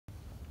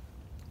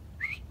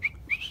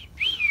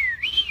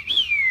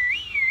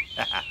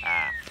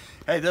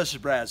Hey, this is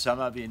Brad. Some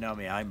of you know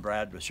me. I'm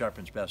Brad with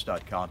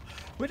sharpensbest.com.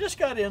 We just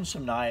got in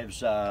some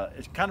knives.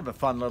 It's kind of a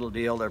fun little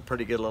deal. They're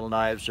pretty good little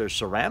knives. They're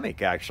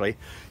ceramic, actually.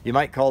 You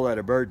might call that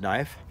a bird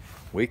knife.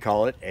 We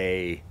call it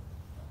a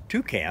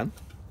Toucan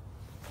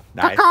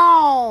knife.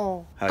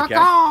 Okay.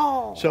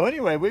 So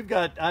anyway, we've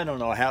got, I don't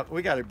know,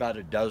 we got about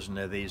a dozen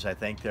of these. I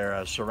think they're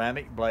a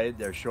ceramic blade.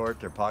 They're short,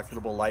 they're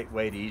pocketable,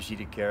 lightweight, easy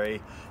to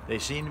carry. They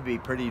seem to be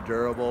pretty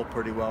durable,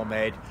 pretty well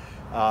made.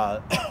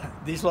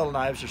 These little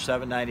knives are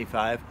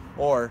 $7.95,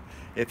 or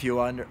if you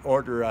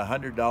order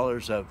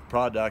 $100 of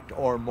product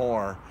or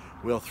more,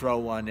 we'll throw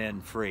one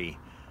in free.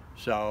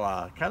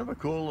 So kind of a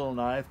cool little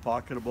knife,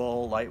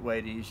 pocketable,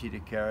 lightweight, easy to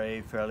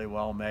carry, fairly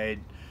well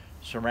made.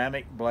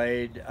 Ceramic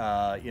blade,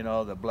 you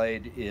know, the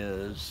blade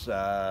is,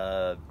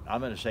 I'm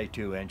going to say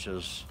 2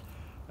 inches,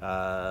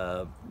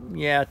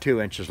 yeah,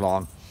 2 inches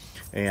long.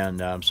 And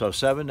so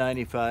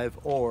 $7.95,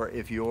 or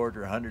if you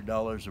order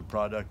 $100 of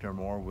product or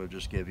more, we'll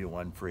just give you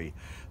one free.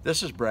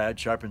 This is Brad,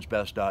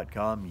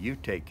 sharpensbest.com. You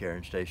take care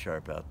and stay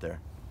sharp out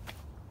there.